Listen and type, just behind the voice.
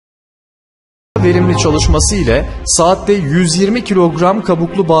verimli çalışması ile saatte 120 kilogram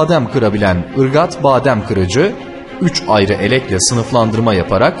kabuklu badem kırabilen ırgat badem kırıcı, 3 ayrı elekle sınıflandırma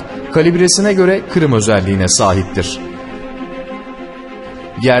yaparak kalibresine göre kırım özelliğine sahiptir.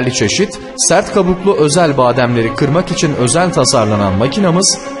 Yerli çeşit, sert kabuklu özel bademleri kırmak için özel tasarlanan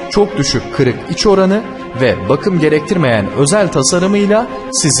makinamız, çok düşük kırık iç oranı ve bakım gerektirmeyen özel tasarımıyla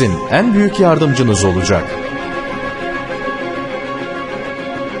sizin en büyük yardımcınız olacak.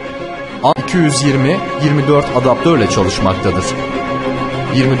 220-24 adaptörle çalışmaktadır.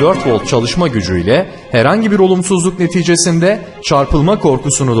 24 volt çalışma gücüyle herhangi bir olumsuzluk neticesinde çarpılma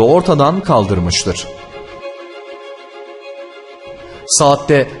korkusunu da ortadan kaldırmıştır.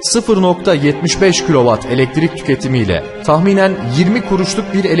 Saatte 0.75 kW elektrik tüketimiyle tahminen 20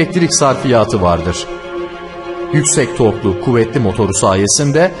 kuruşluk bir elektrik sarfiyatı vardır. Yüksek torklu kuvvetli motoru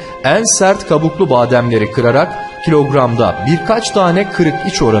sayesinde en sert kabuklu bademleri kırarak kilogramda birkaç tane kırık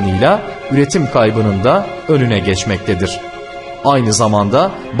iç oranıyla üretim kaybının da önüne geçmektedir. Aynı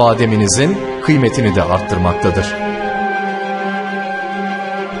zamanda bademinizin kıymetini de arttırmaktadır.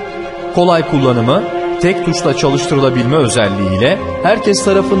 Kolay kullanımı, tek tuşla çalıştırılabilme özelliğiyle herkes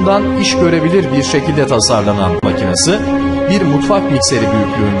tarafından iş görebilir bir şekilde tasarlanan makinesi, bir mutfak mikseri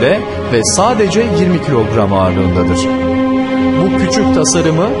büyüklüğünde ve sadece 20 kilogram ağırlığındadır. Bu küçük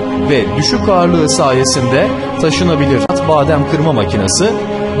tasarımı ve düşük ağırlığı sayesinde taşınabilir badem kırma makinesi,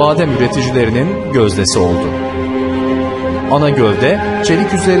 badem üreticilerinin gözdesi oldu. Ana gövde,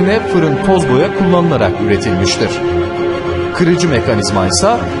 çelik üzerine fırın toz boya kullanılarak üretilmiştir. Kırıcı mekanizma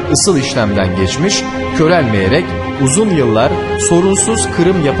ise ısıl işlemden geçmiş, körelmeyerek uzun yıllar sorunsuz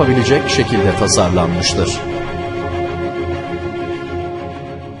kırım yapabilecek şekilde tasarlanmıştır.